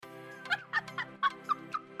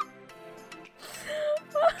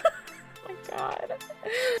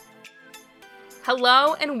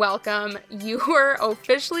Hello and welcome. You are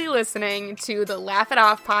officially listening to the Laugh It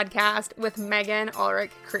Off podcast with Megan Ulrich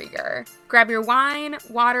Krieger. Grab your wine,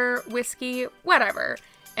 water, whiskey, whatever,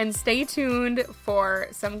 and stay tuned for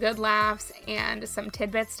some good laughs and some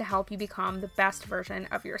tidbits to help you become the best version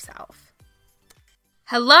of yourself.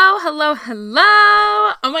 Hello.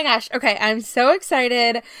 Oh my gosh. Okay, I'm so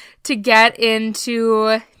excited to get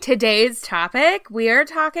into today's topic. We are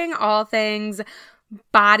talking all things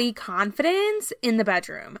body confidence in the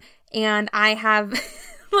bedroom. And I have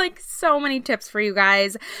so many tips for you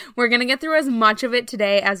guys. We're going to get through as much of it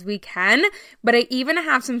today as we can, but I even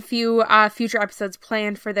have some few future episodes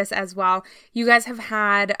planned for this as well. You guys have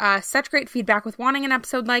had such great feedback with wanting an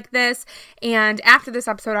episode like this. And after this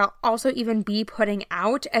episode, I'll also even be putting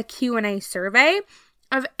out a Q&A survey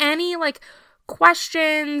of any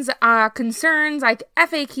questions, concerns,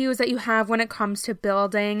 FAQs that you have when it comes to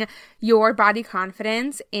building your body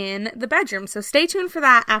confidence in the bedroom. So stay tuned for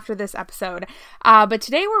that after this episode. But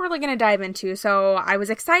today we're really going to dive into, so I was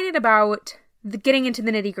excited about getting into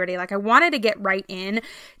the nitty gritty. I wanted to get right in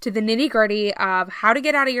to the nitty gritty of how to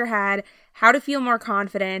get out of your head, how to feel more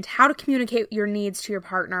confident, how to communicate your needs to your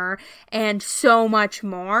partner, and so much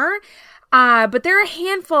more. But there are a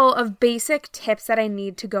handful of basic tips that I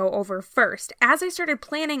need to go over first. As I started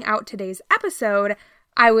planning out today's episode,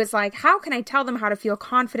 I was like, how can I tell them how to feel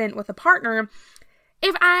confident with a partner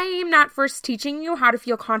if I'm not first teaching you how to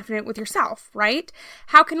feel confident with yourself, right?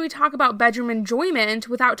 How can we talk about bedroom enjoyment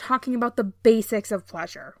without talking about the basics of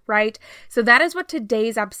pleasure, right? So that is what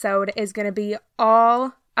today's episode is going to be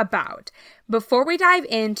all about. Before we dive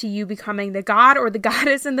into you becoming the god or the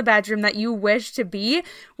goddess in the bedroom that you wish to be,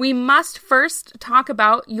 we must first talk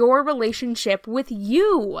about your relationship with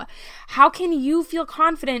you. How can you feel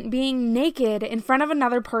confident being naked in front of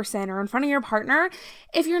another person or in front of your partner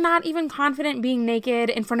if you're not even confident being naked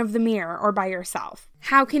in front of the mirror or by yourself?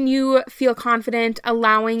 How can you feel confident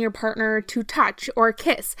allowing your partner to touch or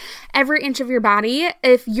kiss every inch of your body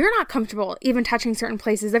if you're not comfortable even touching certain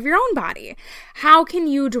places of your own body? How can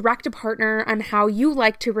you direct a partner on how you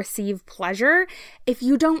like to receive pleasure if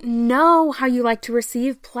you don't know how you like to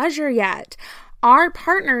receive pleasure yet? Our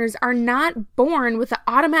partners are not born with the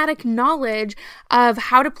automatic knowledge of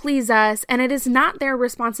how to please us, and it is not their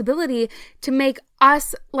responsibility to make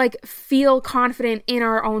us feel confident in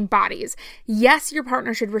our own bodies. Yes, your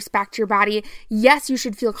partner should respect your body. Yes, you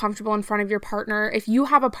should feel comfortable in front of your partner. If you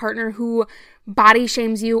have a partner who body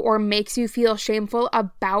shames you or makes you feel shameful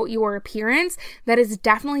about your appearance, that is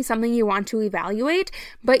definitely something you want to evaluate,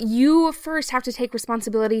 but you first have to take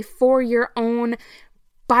responsibility for your own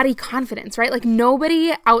body confidence, right?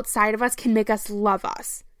 Nobody outside of us can make us love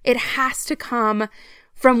us. It has to come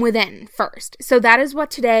from within first. So that is what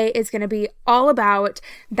today is going to be all about.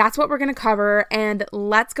 That's what we're going to cover, and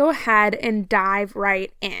let's go ahead and dive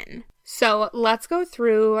right in. So let's go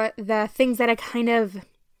through the things that I kind of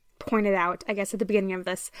pointed out, I guess, at the beginning of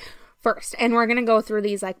this first. And we're going to go through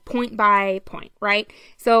these point by point, right?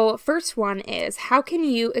 So first one is, how can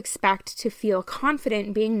you expect to feel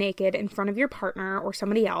confident being naked in front of your partner or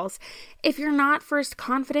somebody else if you're not first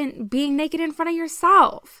confident being naked in front of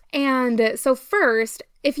yourself? And so first,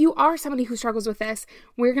 if you are somebody who struggles with this,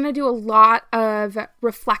 we're going to do a lot of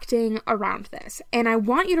reflecting around this. And I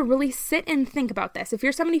want you to really sit and think about this. If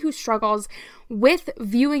you're somebody who struggles with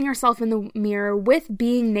viewing yourself in the mirror, with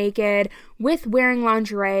being naked, with wearing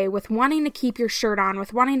lingerie, with wanting to keep your shirt on,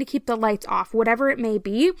 with wanting to keep the lights off, whatever it may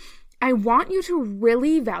be, I want you to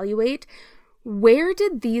really evaluate, where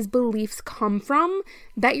did these beliefs come from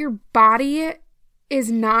that your body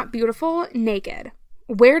is not beautiful naked?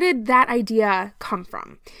 Where did that idea come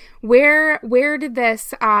from? Where did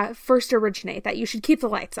this first originate, that you should keep the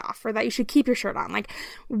lights off or that you should keep your shirt on?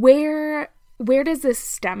 Where does this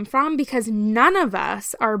stem from? Because none of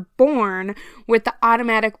us are born with the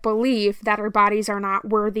automatic belief that our bodies are not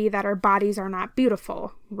worthy, that our bodies are not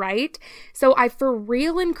beautiful, right? So I for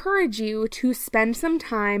real encourage you to spend some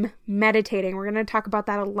time meditating. We're going to talk about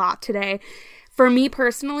that a lot today. For me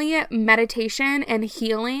personally, meditation and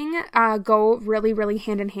healing go really, really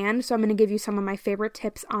hand in hand. So I'm going to give you some of my favorite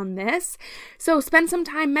tips on this. So spend some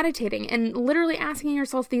time meditating and literally asking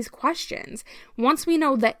yourself these questions. Once we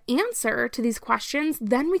know the answer to these questions,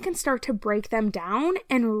 then we can start to break them down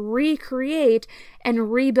and recreate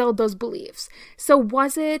and rebuild those beliefs. So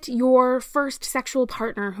was it your first sexual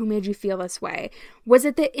partner who made you feel this way? Was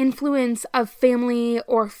it the influence of family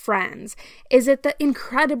or friends? Is it the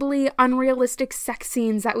incredibly unrealistic sex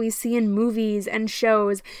scenes that we see in movies and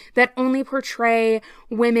shows that only portray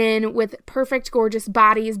women with perfect, gorgeous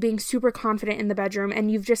bodies being super confident in the bedroom,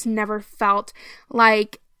 and you've just never felt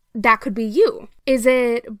like that could be you. Is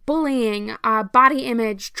it bullying, body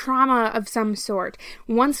image, trauma of some sort?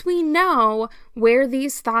 Once we know where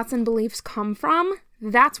these thoughts and beliefs come from,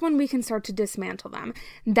 that's when we can start to dismantle them.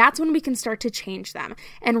 That's when we can start to change them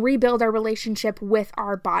and rebuild our relationship with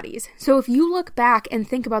our bodies. So if you look back and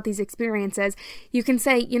think about these experiences, you can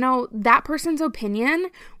say, that person's opinion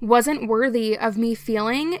wasn't worthy of me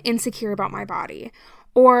feeling insecure about my body.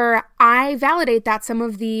 Or I validate that some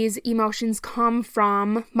of these emotions come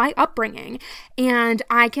from my upbringing, and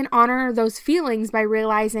I can honor those feelings by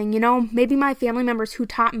realizing, maybe my family members who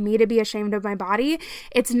taught me to be ashamed of my body,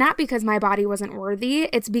 it's not because my body wasn't worthy,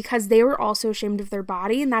 it's because they were also ashamed of their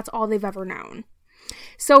body, and that's all they've ever known.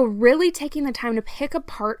 So really taking the time to pick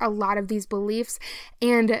apart a lot of these beliefs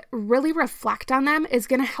and really reflect on them is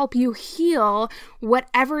going to help you heal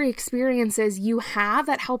whatever experiences you have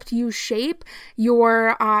that helped you shape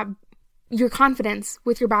your confidence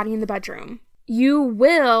with your body in the bedroom. You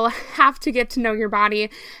will have to get to know your body.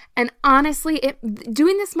 And honestly,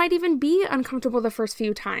 doing this might even be uncomfortable the first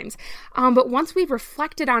few times. But once we've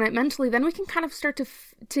reflected on it mentally, then we can kind of start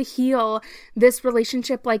to heal this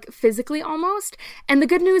relationship, like physically almost. And the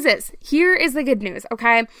good news is, here is the good news,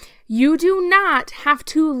 okay? You do not have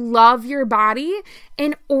to love your body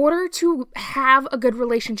in order to have a good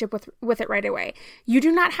relationship with it right away. You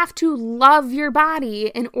do not have to love your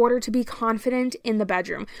body in order to be confident in the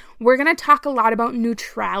bedroom. We're going to talk a lot about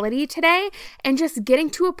neutrality today and just getting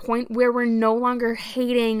to a point where we're no longer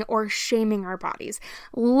hating or shaming our bodies.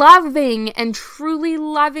 Loving and truly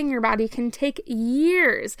loving your body can take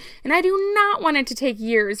years, and I do not want it to take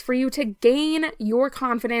years for you to gain your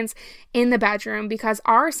confidence in the bedroom, because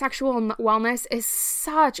our sexual wellness is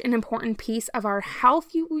such an important piece of our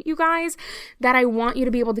health, you guys, that I want you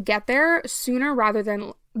to be able to get there sooner rather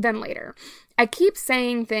than later. I keep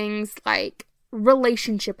saying things like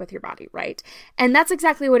relationship with your body, right? And that's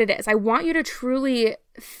exactly what it is. I want you to truly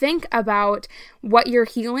think about what you're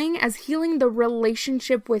healing as healing the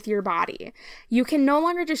relationship with your body. You can no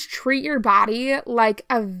longer just treat your body like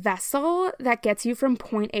a vessel that gets you from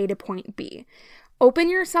point A to point B.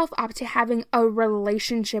 Open yourself up to having a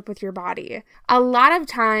relationship with your body. A lot of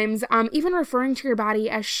times, even referring to your body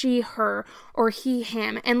as she, her, or he,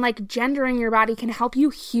 him, and like gendering your body can help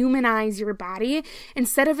you humanize your body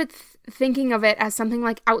instead of thinking of it as something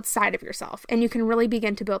like outside of yourself, and you can really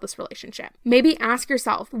begin to build this relationship. Maybe ask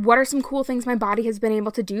yourself, what are some cool things my body has been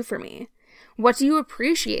able to do for me? What do you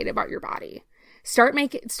appreciate about your body? Start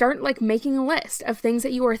making a list of things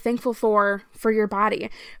that you are thankful for your body.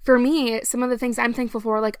 For me, some of the things I'm thankful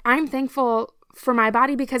for, like I'm thankful for my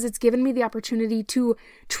body because it's given me the opportunity to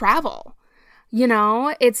travel.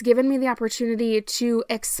 It's given me the opportunity to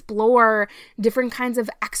explore different kinds of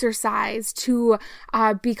exercise, to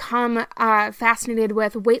become fascinated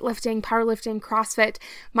with weightlifting, powerlifting, CrossFit.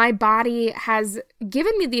 My body has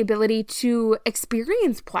given me the ability to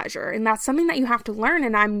experience pleasure, and that's something that you have to learn,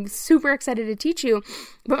 and I'm super excited to teach you.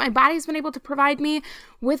 But my body's been able to provide me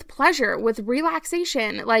with pleasure, with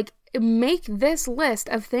relaxation. Like, make this list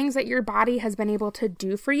of things that your body has been able to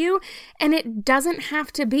do for you, and it doesn't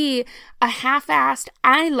have to be a half-assed,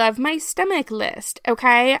 I love my stomach list,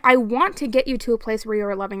 okay? I want to get you to a place where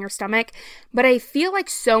you're loving your stomach, but I feel like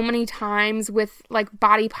so many times with like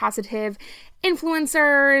body positive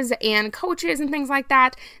influencers and coaches and things like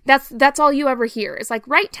that, that's all you ever hear. It's like,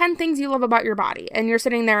 write 10 things you love about your body, and you're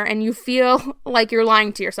sitting there and you feel like you're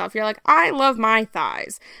lying to yourself. You're like, I love my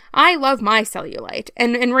thighs, I love my cellulite,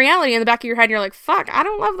 and in reality, in the back of your head, you're like, fuck, I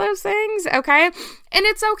don't love those things, okay? And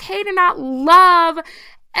it's okay to not love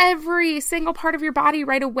every single part of your body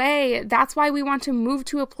right away. That's why we want to move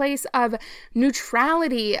to a place of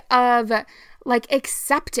neutrality, of like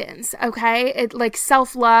acceptance, okay? Like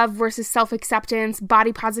self-love versus self-acceptance,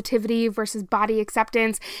 body positivity versus body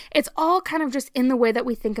acceptance. It's all kind of just in the way that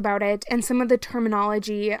we think about it and some of the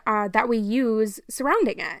terminology that we use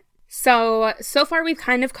surrounding it. So far we've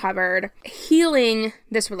kind of covered healing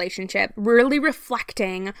this relationship, really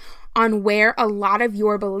reflecting on where a lot of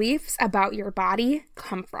your beliefs about your body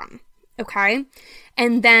come from. Okay.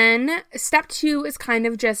 And then step 2 is kind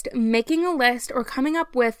of just making a list or coming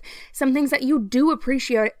up with some things that you do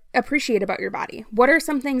appreciate about your body. What are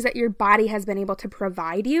some things that your body has been able to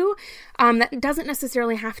provide you that doesn't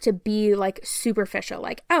necessarily have to be like superficial,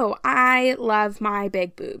 like, oh, I love my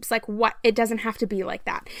big boobs. Like, what? It doesn't have to be like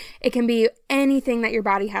that. It can be anything that your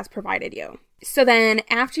body has provided you. So then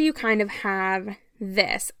after you kind of have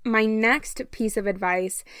this, my next piece of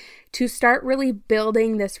advice to start really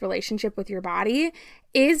building this relationship with your body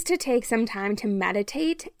is to take some time to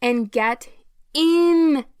meditate and get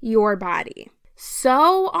in your body.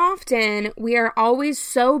 So often we are always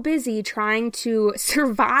so busy trying to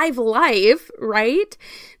survive life, right?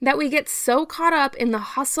 That we get so caught up in the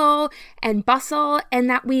hustle and bustle and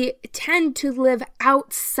that we tend to live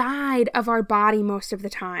outside of our body most of the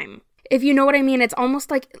time. If you know what I mean, it's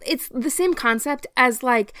almost like it's the same concept as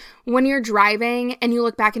like when you're driving and you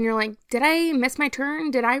look back and you're like, did I miss my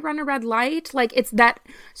turn? Did I run a red light? Like it's that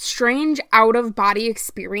strange out of body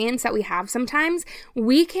experience that we have sometimes.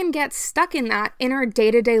 We can get stuck in that in our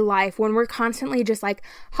day-to-day life when we're constantly just like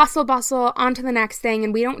hustle bustle onto the next thing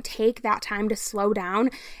and we don't take that time to slow down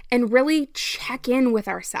and really check in with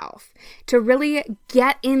ourselves, to really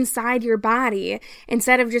get inside your body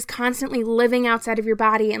instead of just constantly living outside of your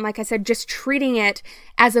body. And like I said, just treating it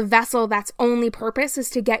as a vessel that's only purpose is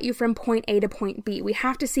to get you from point A to point B. We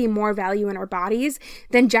have to see more value in our bodies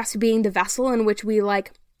than just being the vessel in which we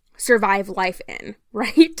like survive life in,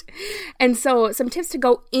 right? And so some tips to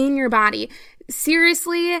go in your body.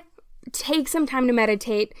 Seriously, take some time to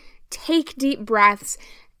meditate, take deep breaths,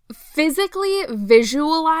 physically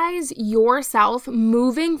visualize yourself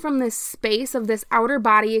moving from this space of this outer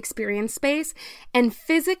body experience space and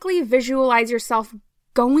physically visualize yourself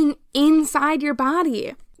going inside your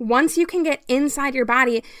body. Once you can get inside your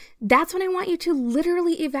body, that's when I want you to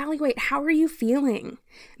literally evaluate, how are you feeling?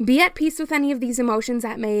 Be at peace with any of these emotions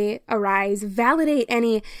that may arise. Validate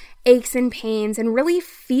any aches and pains and really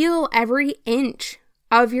feel every inch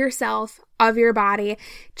of yourself, of your body.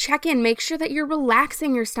 Check in, make sure that you're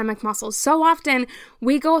relaxing your stomach muscles. So often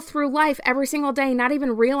we go through life every single day not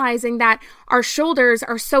even realizing that our shoulders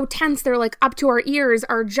are so tense, they're like up to our ears.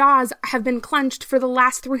 Our jaws have been clenched for the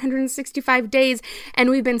last 365 days and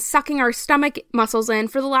we've been sucking our stomach muscles in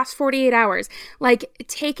for the last 48 hours. Like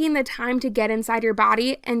taking the time to get inside your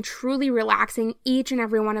body and truly relaxing each and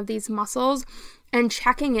every one of these muscles and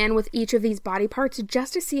checking in with each of these body parts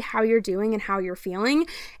just to see how you're doing and how you're feeling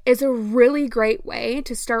is a really great way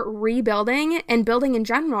to start rebuilding and building in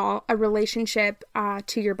general a relationship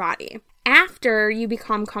to your body. After you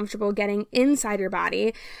become comfortable getting inside your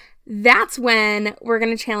body, that's when we're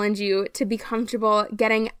going to challenge you to be comfortable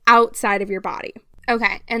getting outside of your body.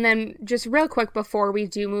 Okay, and then just real quick before we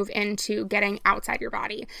do move into getting outside your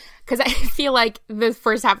body, because I feel like the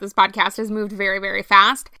first half of this podcast has moved very, very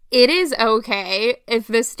fast. It is okay if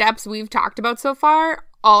the steps we've talked about so far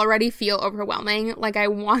already feel overwhelming. Like I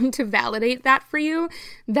want to validate that for you,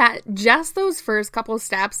 that just those first couple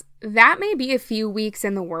steps, that may be a few weeks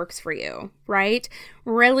in the works for you, right?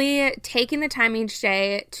 Really taking the time each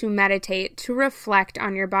day to meditate, to reflect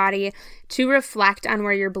on your body, to reflect on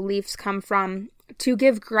where your beliefs come from, to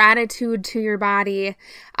give gratitude to your body.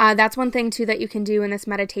 That's one thing too that you can do in this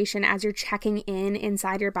meditation as you're checking in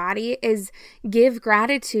inside your body is give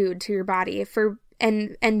gratitude to your body for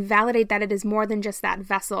and validate that it is more than just that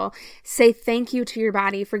vessel. Say thank you to your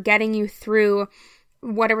body for getting you through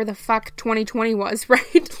whatever the fuck 2020 was,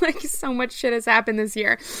 right? Like so much shit has happened this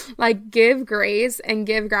year. Like give grace and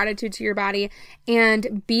give gratitude to your body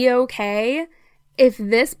and be okay if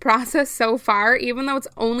this process so far, even though it's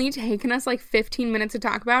only taken us like 15 minutes to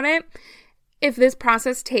talk about it, if this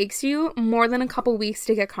process takes you more than a couple weeks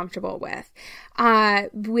to get comfortable with.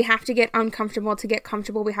 We have to get uncomfortable to get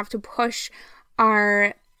comfortable. We have to push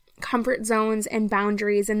our comfort zones and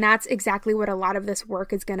boundaries, and that's exactly what a lot of this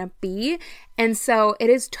work is going to be. And so it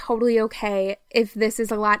is totally okay if this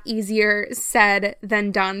is a lot easier said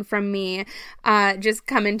than done from me, just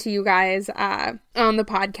coming to you guys on the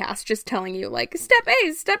podcast, just telling you like step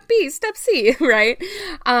A, step B, step C, right?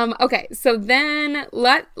 Okay, so then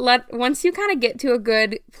once you kind of get to a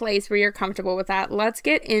good place where you're comfortable with that, let's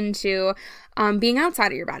get into being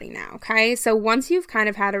outside of your body now, okay? So once you've kind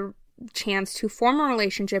of had a chance to form a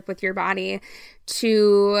relationship with your body,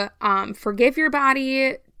 to forgive your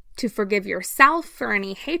body, to forgive yourself for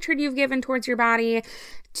any hatred you've given towards your body,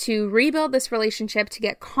 to rebuild this relationship, to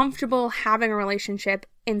get comfortable having a relationship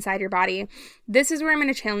inside your body. This is where I'm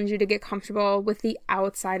going to challenge you to get comfortable with the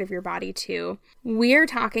outside of your body too. We're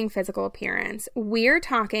talking physical appearance. We're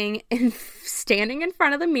talking standing in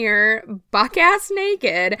front of the mirror, buck-ass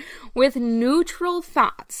naked, with neutral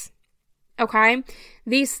thoughts. Okay?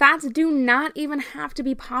 These thoughts do not even have to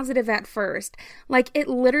be positive at first. Like, it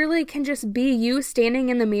literally can just be you standing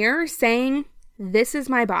in the mirror saying, this is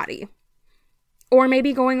my body. Or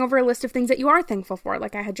maybe going over a list of things that you are thankful for,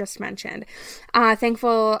 like I had just mentioned. Things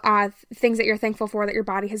that you're thankful for that your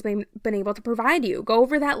body has been able to provide you. Go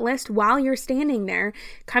over that list while you're standing there,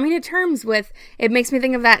 coming to terms with, it makes me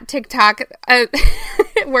think of that TikTok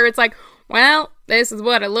where it's like, well, this is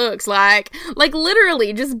what it looks like. Like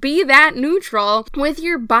literally just be that neutral with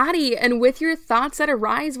your body and with your thoughts that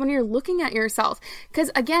arise when you're looking at yourself. Because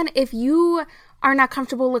again, if you are not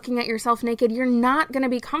comfortable looking at yourself naked, you're not going to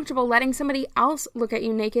be comfortable letting somebody else look at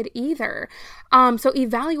you naked either. So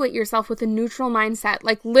evaluate yourself with a neutral mindset.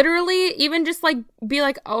 Like literally even just like be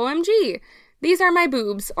like, OMG, these are my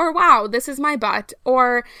boobs, or wow, this is my butt,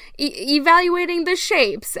 or evaluating the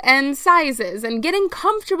shapes and sizes and getting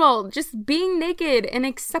comfortable just being naked and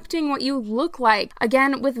accepting what you look like.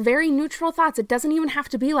 Again, with very neutral thoughts. It doesn't even have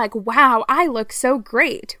to be like, wow, I look so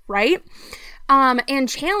great, right? And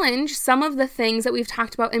challenge some of the things that we've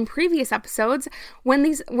talked about in previous episodes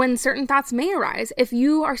when certain thoughts may arise. If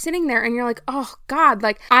you are sitting there and you're like, oh God,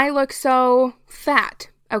 like I look so fat,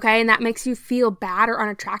 okay, and that makes you feel bad or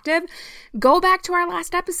unattractive, go back to our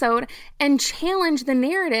last episode and challenge the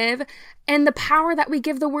narrative and the power that we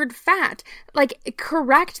give the word fat. Like,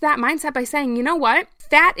 correct that mindset by saying, you know what?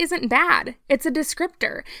 Fat isn't bad. It's a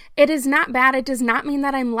descriptor. It is not bad. It does not mean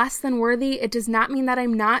that I'm less than worthy. It does not mean that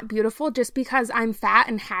I'm not beautiful just because I'm fat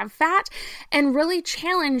and have fat. And really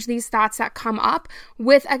challenge these thoughts that come up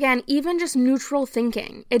with, again, even just neutral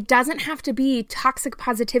thinking. It doesn't have to be toxic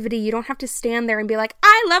positivity. You don't have to stand there and be like,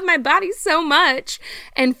 I love my body so much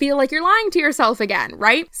and feel like you're lying to yourself again,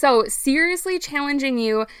 right? So seriously challenging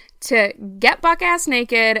you to get buck-ass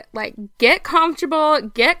naked, like get comfortable,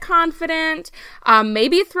 get confident,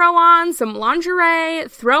 maybe throw on some lingerie,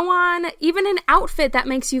 throw on even an outfit that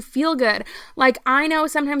makes you feel good. Like I know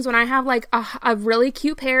sometimes when I have like a really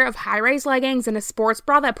cute pair of high-rise leggings and a sports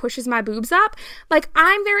bra that pushes my boobs up, like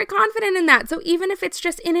I'm very confident in that. So even if it's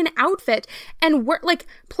just in an outfit and like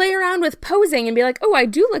play around with posing and be like, oh, I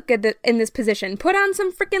do look good in this position, put on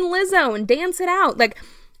some freaking Lizzo and dance it out. Like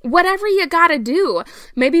whatever you gotta do,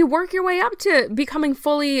 maybe work your way up to becoming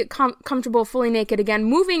fully comfortable, fully naked again,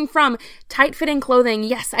 moving from tight-fitting clothing,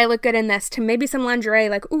 yes, I look good in this, to maybe some lingerie,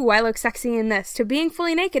 like, ooh, I look sexy in this, to being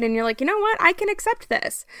fully naked, and you're like, you know what, I can accept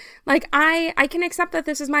this. Like, I can accept that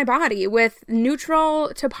this is my body with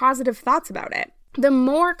neutral to positive thoughts about it. The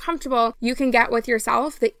more comfortable you can get with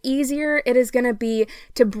yourself, the easier it is going to be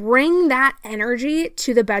to bring that energy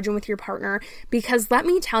to the bedroom with your partner. Because let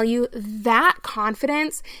me tell you, that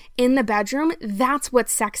confidence in the bedroom, that's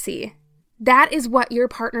what's sexy. That is what your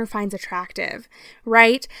partner finds attractive,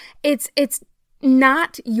 right? It's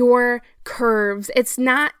not your curves. It's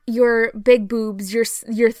not your big boobs,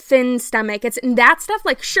 your thin stomach. It's that stuff.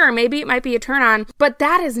 Like, sure, maybe it might be a turn on, but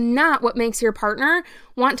that is not what makes your partner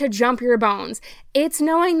want to jump your bones. It's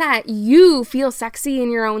knowing that you feel sexy in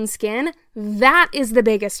your own skin. That is the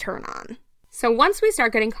biggest turn on. So once we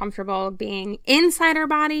start getting comfortable being inside our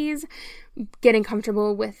bodies, getting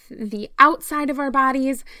comfortable with the outside of our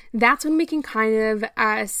bodies, that's when we can kind of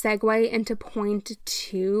segue into point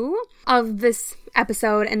 2 of this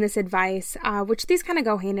episode and this advice, which these kind of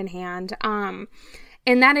go hand in hand. And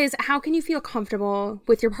that is, how can you feel comfortable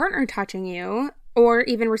with your partner touching you or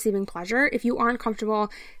even receiving pleasure if you aren't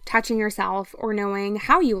comfortable touching yourself or knowing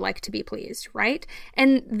how you like to be pleased, right?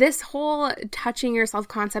 And this whole touching yourself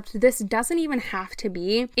concept, this doesn't even have to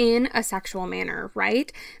be in a sexual manner,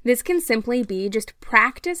 right? This can simply be just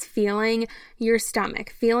practice feeling your stomach,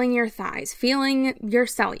 feeling your thighs, feeling your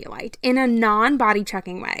cellulite in a non-body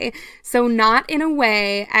checking way. So not in a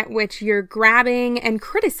way at which you're grabbing and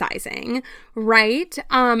criticizing, right?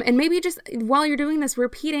 And maybe just while you're doing this,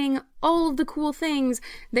 repeating all of the cool things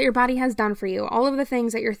that your body has done for you, all of the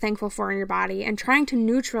things that you're thankful for in your body, and trying to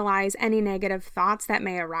neutralize any negative thoughts that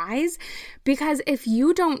may arise. Because if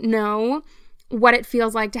you don't know what it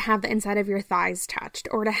feels like to have the inside of your thighs touched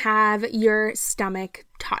or to have your stomach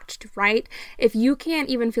touched, right? If you can't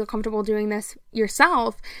even feel comfortable doing this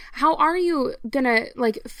yourself, how are you gonna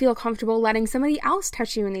feel comfortable letting somebody else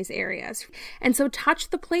touch you in these areas? And so touch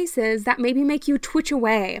the places that maybe make you twitch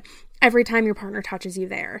away every time your partner touches you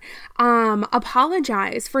there.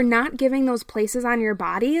 Apologize for not giving those places on your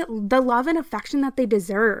body the love and affection that they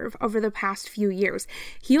deserve over the past few years.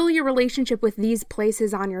 Heal your relationship with these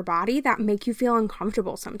places on your body that make you feel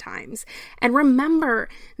uncomfortable sometimes. And remember,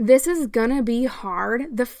 this is gonna be hard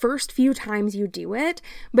the first few times you do it,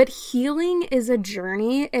 but healing is a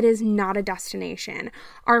journey. It is not a destination.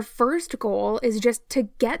 Our first goal is just to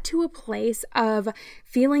get to a place of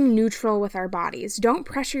feeling neutral with our bodies. Don't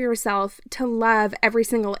pressure yourself to love every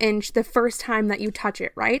single inch the first time that you touch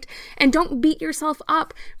it, right? And don't beat yourself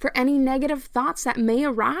up for any negative thoughts that may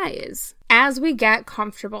arise. As we get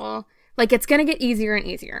comfortable Like, it's going to get easier and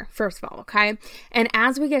easier, first of all, okay? And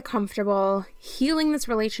as we get comfortable healing this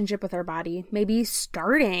relationship with our body, maybe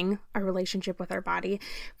starting a relationship with our body,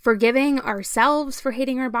 forgiving ourselves for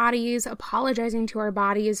hating our bodies, apologizing to our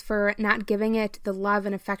bodies for not giving it the love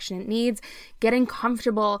and affection it needs, getting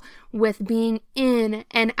comfortable with being in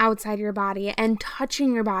and outside your body and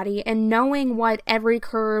touching your body and knowing what every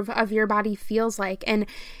curve of your body feels like and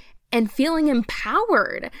feeling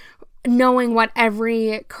empowered, knowing what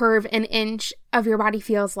every curve and inch of your body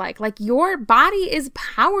feels like. Like, your body is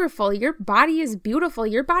powerful. Your body is beautiful.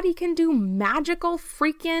 Your body can do magical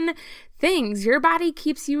freaking things. Your body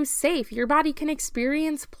keeps you safe. Your body can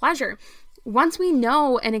experience pleasure. Once we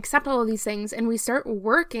know and accept all of these things and we start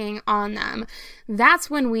working on them, that's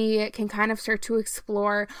when we can kind of start to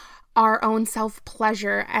explore our own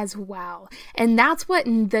self-pleasure as well. And that's what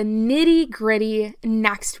the nitty-gritty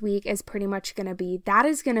next week is pretty much going to be. That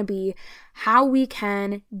is going to be how we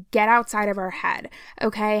can get outside of our head,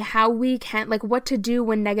 okay? How we can, like, what to do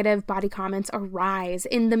when negative body comments arise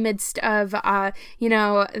in the midst of, the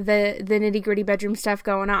nitty-gritty bedroom stuff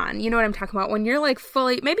going on. You know what I'm talking about? When you're like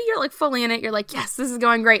fully in it, you're like, yes, this is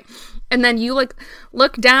going great. And then you like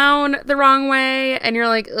look down the wrong way and you're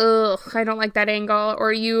like, ugh, I don't like that angle.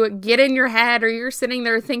 Or you get in your head, or you're sitting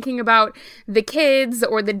there thinking about the kids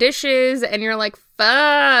or the dishes and you're like,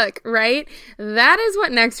 fuck, right? That is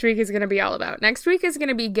what next week is going to be all about. Next week is going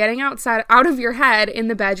to be getting out of your head in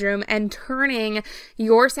the bedroom and turning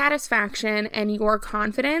your satisfaction and your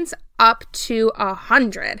confidence up to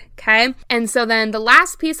 100, okay? And so then the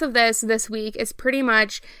last piece of this week is pretty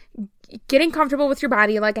much getting comfortable with your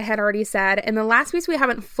body, like I had already said. And the last piece we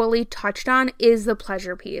haven't fully touched on is the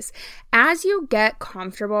pleasure piece. As you get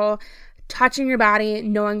comfortable touching your body,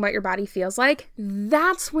 knowing what your body feels like,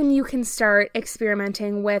 that's when you can start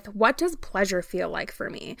experimenting with, what does pleasure feel like for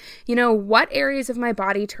me? You know, what areas of my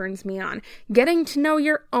body turns me on? Getting to know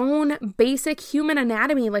your own basic human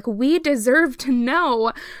anatomy. Like, we deserve to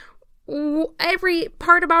know every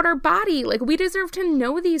part about our body. Like, we deserve to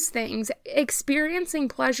know these things. Experiencing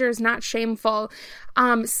pleasure is not shameful.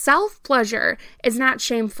 Self-pleasure is not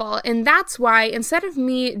shameful. And that's why, instead of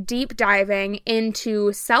me deep diving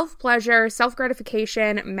into self-pleasure,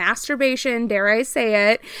 self-gratification, masturbation, dare I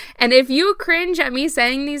say it, and if you cringe at me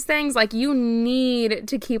saying these things, like, you need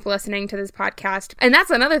to keep listening to this podcast. And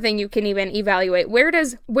that's another thing you can even evaluate. Where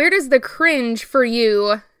does the cringe for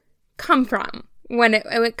you come from when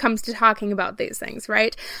it comes to talking about these things,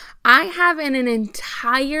 right? I have an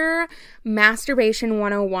entire Masturbation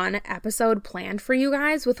 101 episode planned for you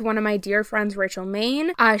guys with one of my dear friends, Rachel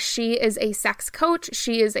Main. She is a sex coach.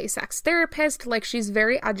 She is a sex therapist. Like, she's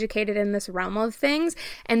very educated in this realm of things.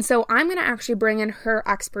 And so I'm going to actually bring in her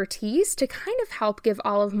expertise to kind of help give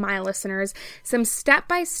all of my listeners some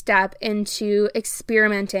step-by-step into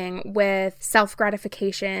experimenting with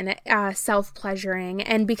self-gratification, self-pleasuring.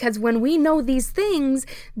 And because when we know these things,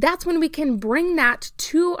 that's when we can bring that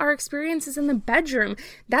to our experiences in the bedroom.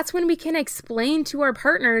 That's when we can explain to our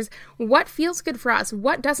partners what feels good for us,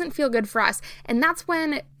 what doesn't feel good for us. And that's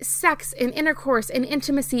when sex and intercourse and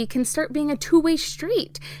intimacy can start being a two-way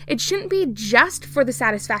street. It shouldn't be just for the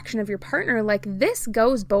satisfaction of your partner. Like, this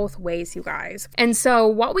goes both ways, you guys. And so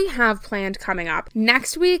what we have planned coming up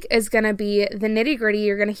next week is going to be the nitty-gritty.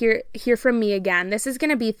 You're going to hear from me again. This is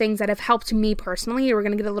going to be things that have helped me personally. We're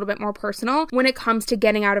going to get a little bit more personal when it comes to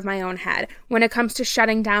getting out of my own head, when it comes to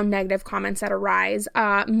shutting down negative comments that arise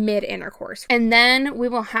mid-intercourse. And then we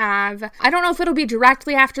will have, I don't know if it'll be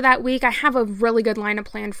directly after that week. I have a really good lineup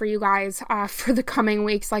planned for you guys for the coming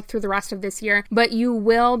weeks, like through the rest of this year. But you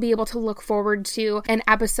will be able to look forward to an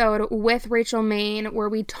episode with Rachel Main where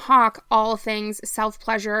we talk all things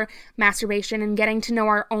self-pleasure, masturbation, and getting to know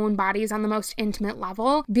our own bodies on the most intimate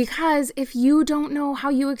level. Because if you don't know how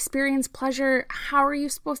you experience pleasure, how are you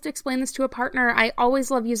supposed to explain this to a partner? I always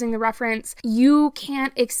love using the reference, you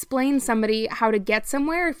can't explain somebody how to get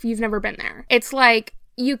somewhere if you've never been there. It's like,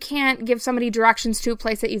 you can't give somebody directions to a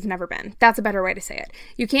place that you've never been. That's a better way to say it.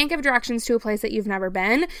 You can't give directions to a place that you've never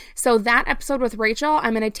been. So that episode with Rachel,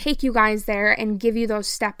 I'm going to take you guys there and give you those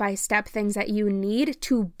step-by-step things that you need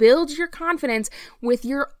to build your confidence with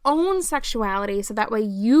your own sexuality, so that way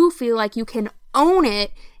you feel like you can own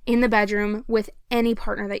it in the bedroom with any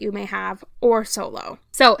partner that you may have or solo.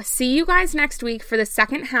 So see you guys next week for the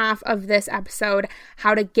second half of this episode,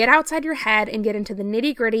 how to get outside your head and get into the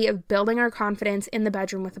nitty-gritty of building our confidence in the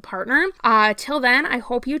bedroom with a partner. Till then, I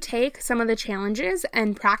hope you take some of the challenges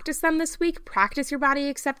and practice them this week. Practice your body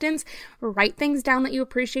acceptance, write things down that you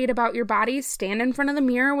appreciate about your body, stand in front of the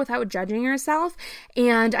mirror without judging yourself,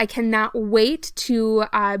 and I cannot wait to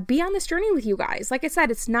be on this journey with you guys. Like I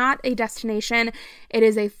said, it's not a destination, it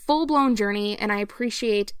is a full-blown journey, and I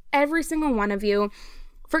appreciate every single one of you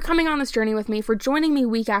for coming on this journey with me, for joining me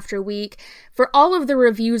week after week, for all of the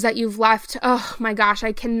reviews that you've left. Oh my gosh,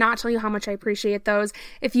 I cannot tell you how much I appreciate those.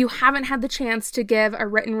 If you haven't had the chance to give a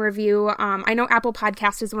written review, I know Apple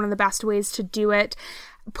Podcast is one of the best ways to do it.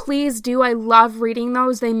 Please do. I love reading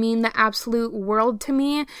those. They mean the absolute world to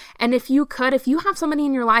me. And if you have somebody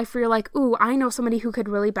in your life where you're like, ooh, I know somebody who could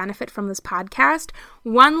really benefit from this podcast,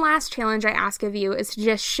 one last challenge I ask of you is to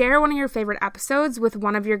just share one of your favorite episodes with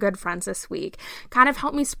one of your good friends this week. Kind of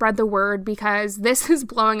help me spread the word, because this is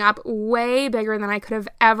blowing up way bigger than I could have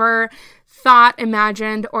ever thought,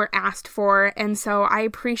 imagined, or asked for. And so I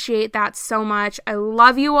appreciate that so much. I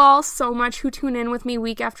love you all so much who tune in with me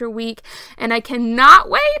week after week. And I cannot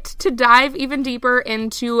wait to dive even deeper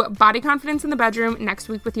into body confidence in the bedroom next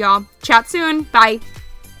week with y'all. Chat soon. Bye.